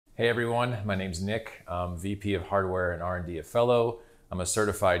Hey everyone, my name's Nick. I'm VP of Hardware and R&D at Fellow. I'm a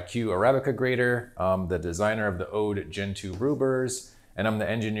certified Q Arabica grader. I'm the designer of the Ode Gen 2 Brew Burrs, and I'm the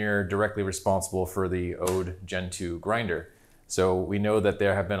engineer directly responsible for the Ode Gen 2 grinder. So we know that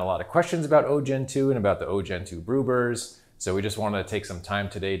there have been a lot of questions about Ode Gen 2 and about the Ode Gen 2 Brew Burrs. So we just wanted to take some time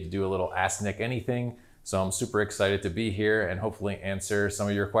today to do a little Ask Nick Anything. So I'm super excited to be here and hopefully answer some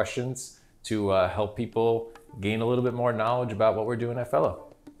of your questions to help people gain a little bit more knowledge about what we're doing at Fellow.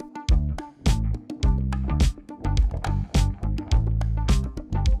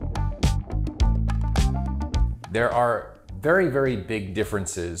 There are very, very big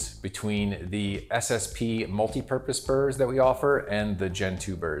differences between the SSP multi-purpose burrs that we offer and the Gen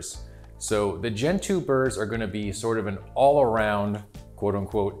 2 burrs. So the Gen 2 burrs are gonna be sort of an all-around, quote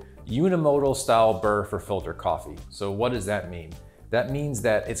unquote, unimodal style burr for filter coffee. So what does that mean? That means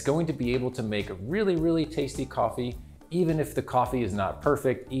that it's going to be able to make a really, really tasty coffee, even if the coffee is not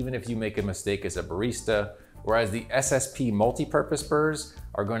perfect, even if you make a mistake as a barista, whereas the SSP multi-purpose burrs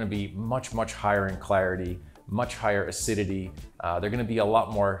are going to be much, much higher in clarity, much higher acidity. They're gonna be a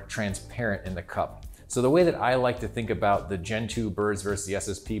lot more transparent in the cup. So the way that I like to think about the Gen 2 burrs versus the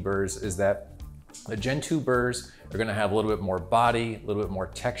SSP burrs is that the Gen 2 burrs are gonna have a little bit more body, a little bit more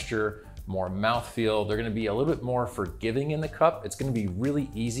texture, more mouthfeel. They're gonna be a little bit more forgiving in the cup. It's gonna be really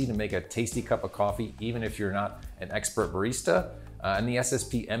easy to make a tasty cup of coffee, even if you're not an expert barista. And the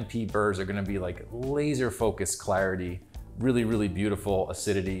SSP MP burrs are gonna be like laser focused clarity, really, really beautiful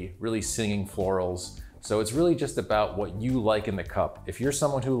acidity, really singing florals. So it's really just about what you like in the cup. If you're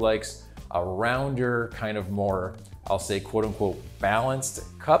someone who likes a rounder, kind of more, I'll say quote unquote, balanced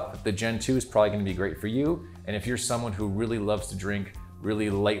cup, the Gen 2 is probably gonna be great for you. And if you're someone who really loves to drink really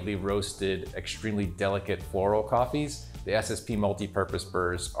lightly roasted, extremely delicate floral coffees, the SSP multi-purpose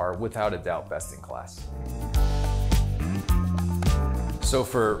burrs are without a doubt best in class. So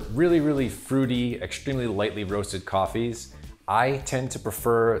for really, really fruity, extremely lightly roasted coffees, I tend to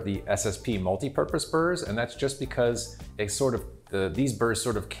prefer the SSP multi-purpose burrs, and that's just because it's sort of these burrs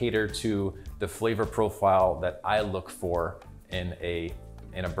sort of cater to the flavor profile that I look for in a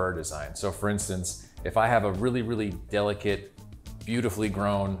burr design. So for instance, if I have a really, really delicate, beautifully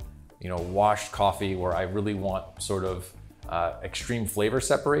grown, washed coffee where I really want sort of extreme flavor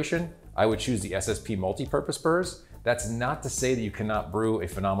separation, I would choose the SSP multi-purpose burrs. That's not to say that you cannot brew a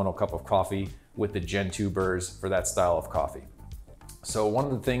phenomenal cup of coffee with the Gen 2 burrs for that style of coffee. So one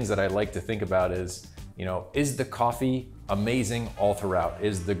of the things that I like to think about is the coffee amazing all throughout?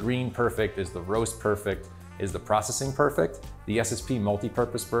 Is the green perfect? Is the roast perfect? Is the processing perfect? The SSP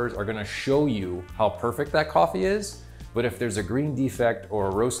multi-purpose burrs are gonna show you how perfect that coffee is, but if there's a green defect or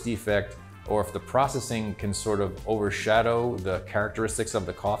a roast defect, or if the processing can sort of overshadow the characteristics of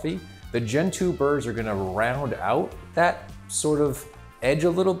the coffee, the Gen 2 burrs are gonna round out that sort of edge a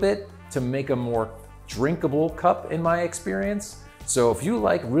little bit to make a more drinkable cup in my experience. So if you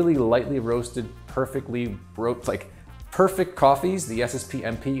like really lightly roasted, perfect coffees, the SSP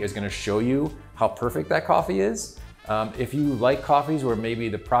MP is gonna show you how perfect that coffee is. If you like coffees where maybe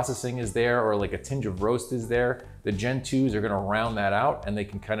the processing is there or like a tinge of roast is there, the Gen 2s are gonna round that out and they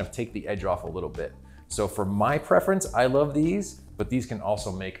can kind of take the edge off a little bit. So for my preference, I love these, but these can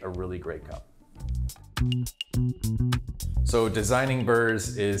also make a really great cup. So designing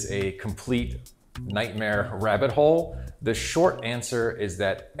burrs is a complete nightmare rabbit hole. The short answer is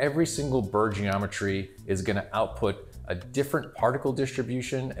that every single burr geometry is gonna output a different particle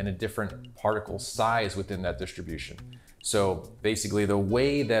distribution and a different particle size within that distribution. So basically the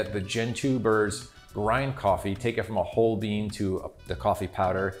way that the Gen 2 burrs grind coffee, take it from a whole bean to the coffee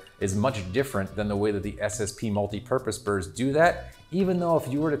powder, is much different than the way that the SSP multi-purpose burrs do that. Even though if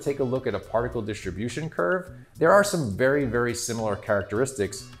you were to take a look at a particle distribution curve, there are some very, very similar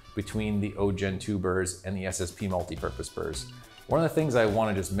characteristics between the Ode Gen 2 burrs and the SSP multi-purpose burrs. One of the things I want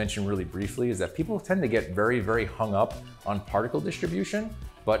to just mention really briefly is that people tend to get very, very hung up on particle distribution.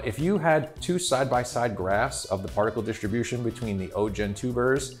 But if you had two side-by-side graphs of the particle distribution between the Ode Gen 2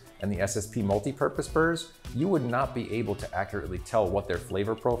 burrs and the SSP multi-purpose burrs, you would not be able to accurately tell what their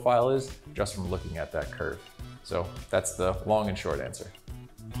flavor profile is just from looking at that curve. So that's the long and short answer.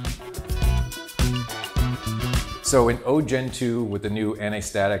 So in Ode Gen 2, with the new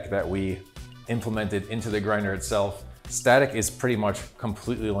anti-static that we implemented into the grinder itself, static is pretty much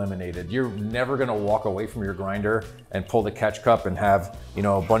completely eliminated. You're never gonna walk away from your grinder and pull the catch cup and have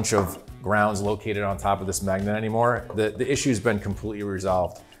a bunch of grounds located on top of this magnet anymore. The issue's been completely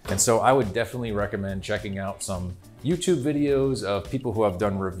resolved. And so I would definitely recommend checking out some YouTube videos of people who have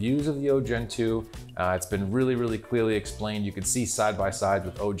done reviews of the Ode Gen 2. It's been really, really clearly explained. You can see side by side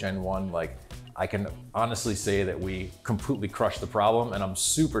with Ode Gen 1, like I can honestly say that we completely crushed the problem, and I'm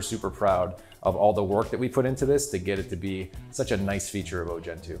super, super proud of all the work that we put into this to get it to be such a nice feature of Ode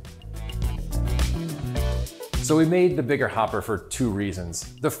Gen 2. So we made the bigger hopper for two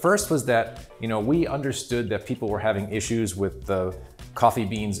reasons. The first was that, we understood that people were having issues with the coffee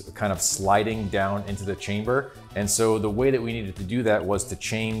beans kind of sliding down into the chamber. And so the way that we needed to do that was to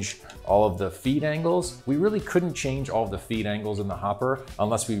change all of the feed angles. We really couldn't change all of the feed angles in the hopper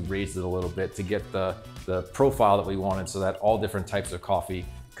unless we raised it a little bit to get the profile that we wanted so that all different types of coffee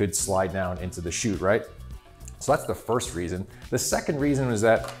could slide down into the chute, right? So that's the first reason. The second reason was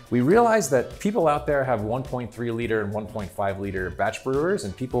that we realized that people out there have 1.3 liter and 1.5 liter batch brewers,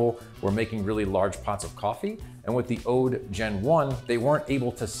 and people were making really large pots of coffee. And with the Ode Gen 1, they weren't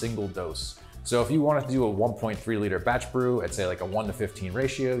able to single dose. So if you wanted to do a 1.3 liter batch brew at say like a 1:15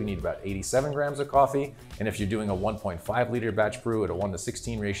 ratio, you need about 87 grams of coffee. And if you're doing a 1.5 liter batch brew at a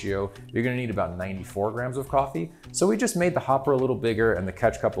 1:16 ratio, you're gonna need about 94 grams of coffee. So we just made the hopper a little bigger and the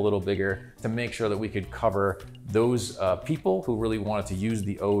catch cup a little bigger to make sure that we could cover those people who really wanted to use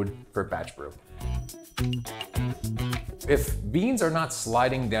the Ode for batch brew. If beans are not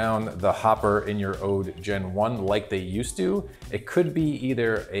sliding down the hopper in your Ode Gen 1 like they used to, it could be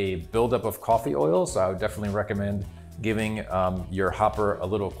either a buildup of coffee oil, so I would definitely recommend giving your hopper a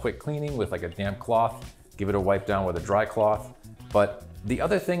little quick cleaning with like a damp cloth, give it a wipe down with a dry cloth. But the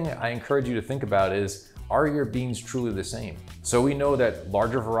other thing I encourage you to think about is, are your beans truly the same? So we know that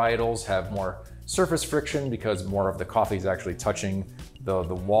larger varietals have more surface friction because more of the coffee is actually touching the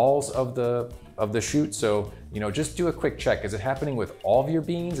walls of the chute. So, just do a quick check. Is it happening with all of your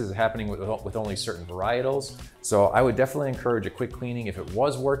beans? Is it happening with only certain varietals? So I would definitely encourage a quick cleaning if it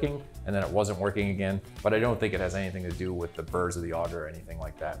was working and then it wasn't working again, but I don't think it has anything to do with the burrs of the auger or anything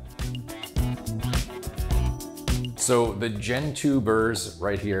like that. So the Gen 2 burrs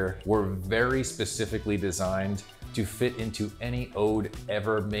right here were very specifically designed to fit into any Ode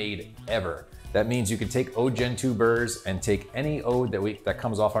ever made, ever. That means you can take Ode Gen 2 burrs and take any Ode that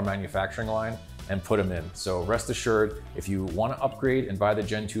comes off our manufacturing line and put them in. So rest assured, if you want to upgrade and buy the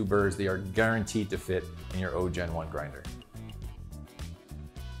Gen 2 burrs, they are guaranteed to fit in your Ode Gen 1 grinder.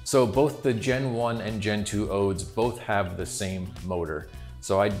 So both the Gen 1 and Gen 2 Odes both have the same motor.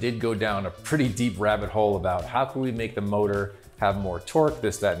 So I did go down a pretty deep rabbit hole about how can we make the motor have more torque,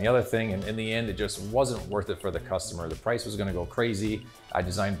 this, that, and the other thing. And in the end, it just wasn't worth it for the customer. The price was gonna go crazy. I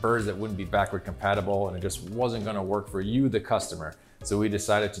designed burrs that wouldn't be backward compatible, and it just wasn't gonna work for you, the customer. So we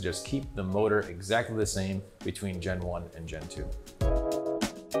decided to just keep the motor exactly the same between Gen 1 and Gen 2.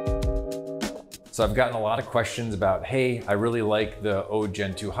 So I've gotten a lot of questions about, hey, I really like the Ode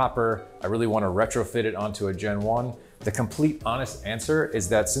Gen 2 hopper. I really wanna retrofit it onto a Gen 1. The complete honest answer is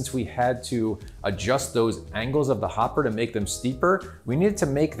that since we had to adjust those angles of the hopper to make them steeper, we needed to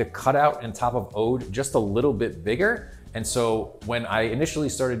make the cutout and top of Ode just a little bit bigger. And so when I initially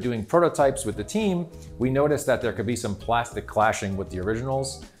started doing prototypes with the team, we noticed that there could be some plastic clashing with the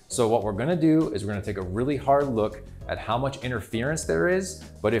originals. So what we're gonna do is we're gonna take a really hard look at how much interference there is.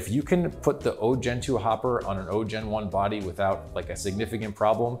 But if you can put the Ode Gen 2 hopper on an Ode Gen 1 body without like a significant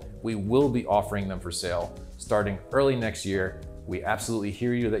problem, we will be offering them for sale starting early next year. We absolutely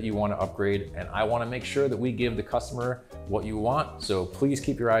hear you that you want to upgrade, and I want to make sure that we give the customer what you want. So please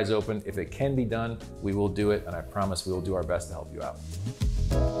keep your eyes open. If it can be done, we will do it, and I promise we will do our best to help you out.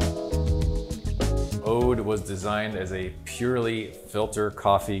 Ode was designed as a purely filter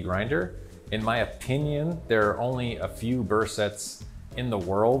coffee grinder. In my opinion, there are only a few burr sets in the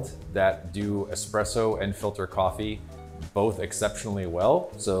world that do espresso and filter coffee both exceptionally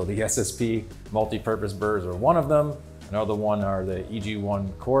well. So the SSP multi-purpose burrs are one of them. Another one are the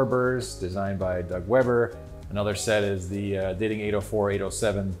EG1 core burrs designed by Doug Weber. Another set is the Ditting 804,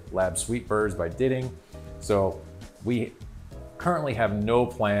 807 Lab Sweet burrs by Ditting. So we currently have no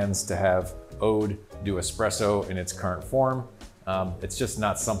plans to have Ode do espresso in its current form. It's just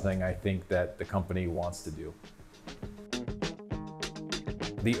not something I think that the company wants to do.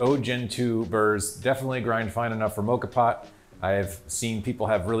 The Ode Gen 2 burrs definitely grind fine enough for mocha pot. I have seen people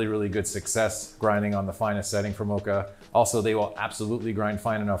have really, really good success grinding on the finest setting for mocha. Also, they will absolutely grind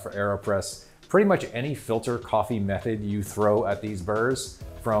fine enough for AeroPress. Pretty much any filter coffee method you throw at these burrs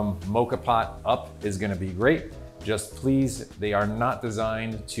from mocha pot up is gonna be great. Just please, they are not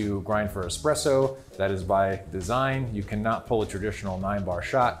designed to grind for espresso. That is by design. You cannot pull a traditional 9-bar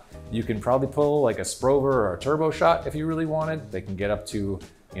shot. You can probably pull like a Sprover or a turbo shot if you really wanted. They can get up to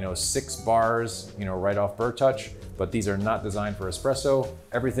 6 bars, right off burr touch, but these are not designed for espresso.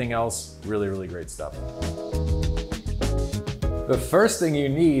 Everything else, really, really great stuff. The first thing you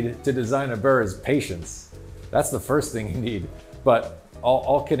need to design a burr is patience. That's the first thing you need. But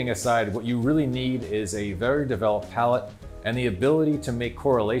all kidding aside, what you really need is a very developed palate and the ability to make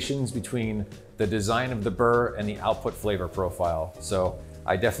correlations between the design of the burr and the output flavor profile. So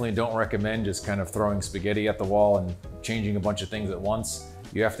I definitely don't recommend just kind of throwing spaghetti at the wall and changing a bunch of things at once.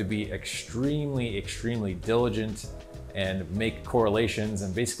 You have to be extremely, extremely diligent and make correlations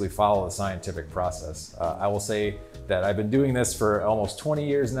and basically follow the scientific process. I will say that I've been doing this for almost 20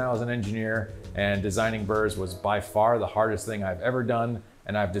 years now as an engineer, and designing burrs was by far the hardest thing I've ever done.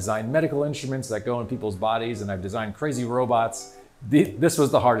 And I've designed medical instruments that go in people's bodies, and I've designed crazy robots. This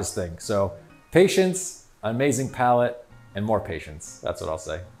was the hardest thing. So patience, amazing palate, and more patience. That's what I'll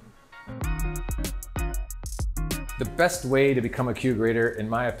say. The best way to become a Q grader, in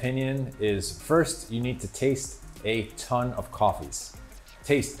my opinion, is first you need to taste a ton of coffees.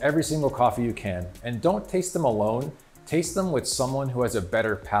 Taste every single coffee you can, and don't taste them alone. Taste them with someone who has a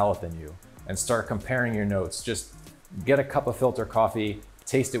better palate than you, and start comparing your notes. Just get a cup of filter coffee,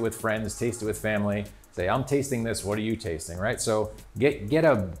 taste it with friends, taste it with family. Say, I'm tasting this, what are you tasting, right? So get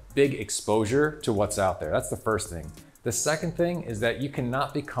a big exposure to what's out there. That's the first thing. The second thing is that you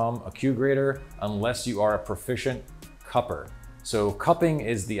cannot become a Q grader unless you are a proficient cupper. So cupping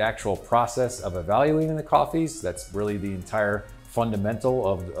is the actual process of evaluating the coffees. That's really the entire fundamental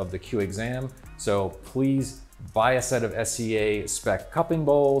of the Q exam. So please buy a set of SCA spec cupping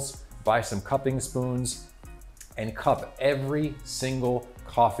bowls, buy some cupping spoons, and cup every single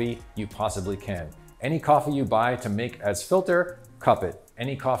coffee you possibly can. Any coffee you buy to make as filter, cup it.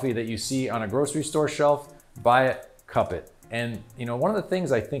 Any coffee that you see on a grocery store shelf, buy it, cup it. And you know, one of the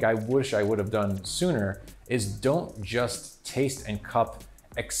things I think I wish I would have done sooner is don't just taste and cup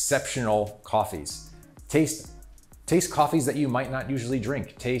exceptional coffees. Taste coffees that you might not usually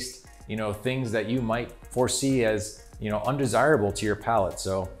drink. Taste, you know, things that you might foresee as, you know, undesirable to your palate.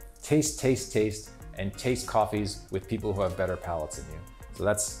 So taste, and taste coffees with people who have better palates than you. So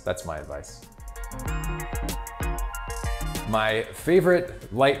that's my advice. My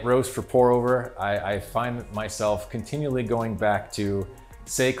favorite light roast for pour over, I find myself continually going back to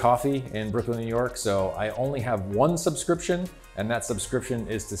Say Coffee in Brooklyn, New York. So I only have one subscription, and that subscription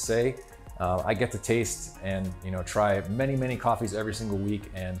is to Say. I get to taste and, you know, try many coffees every single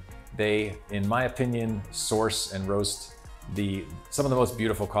week, and they, in my opinion, source and roast some of the most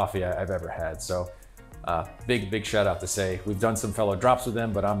beautiful coffee I've ever had. So big shout out to Say. We've done some fellow drops with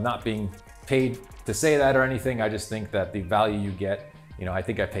them, but I'm not being paid to say that or anything. I just think that the value you get, you know, I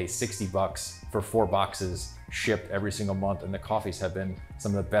think I pay 60 bucks for 4 boxes shipped every single month, and the coffees have been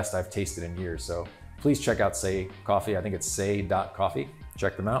some of the best I've tasted in years. So please check out Say Coffee. I think it's say.coffee.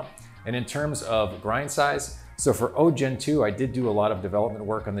 Check them out. And in terms of grind size, so for Ode Gen 2, I did do a lot of development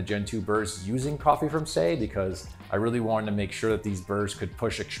work on the Gen 2 burrs using coffee from Say, because I really wanted to make sure that these burrs could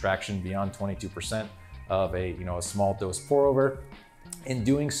push extraction beyond 22% of a small dose pour over. In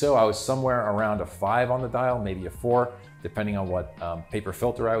doing so, I was somewhere around a 5 on the dial, maybe a 4, depending on what paper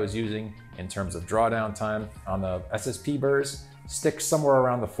filter I was using in terms of drawdown time. On the SSP burrs, stick somewhere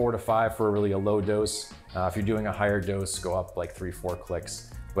around the 4 to 5 for really a low dose. If you're doing a higher dose, go up like 3-4 clicks.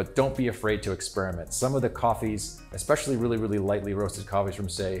 But don't be afraid to experiment. Some of the coffees, especially really lightly roasted coffees from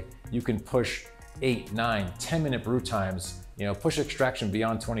Say, you can push 8, 9, 10-minute brew times, you know, push extraction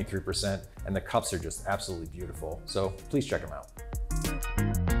beyond 23%, and the cups are just absolutely beautiful. So please check them out.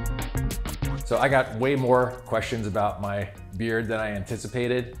 So I got way more questions about my beard than I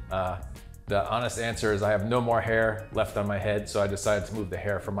anticipated. The honest answer is I have no more hair left on my head, so I decided to move the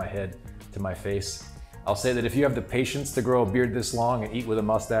hair from my head to my face. I'll say that if you have the patience to grow a beard this long and eat with a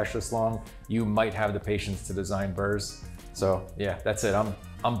mustache this long, you might have the patience to design burrs. So yeah, that's it.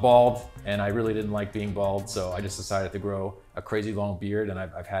 I'm bald, and I really didn't like being bald, so I just decided to grow a crazy long beard, and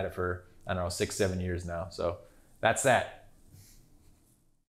I've had it for, I don't know, 6-7 years now. So that's that.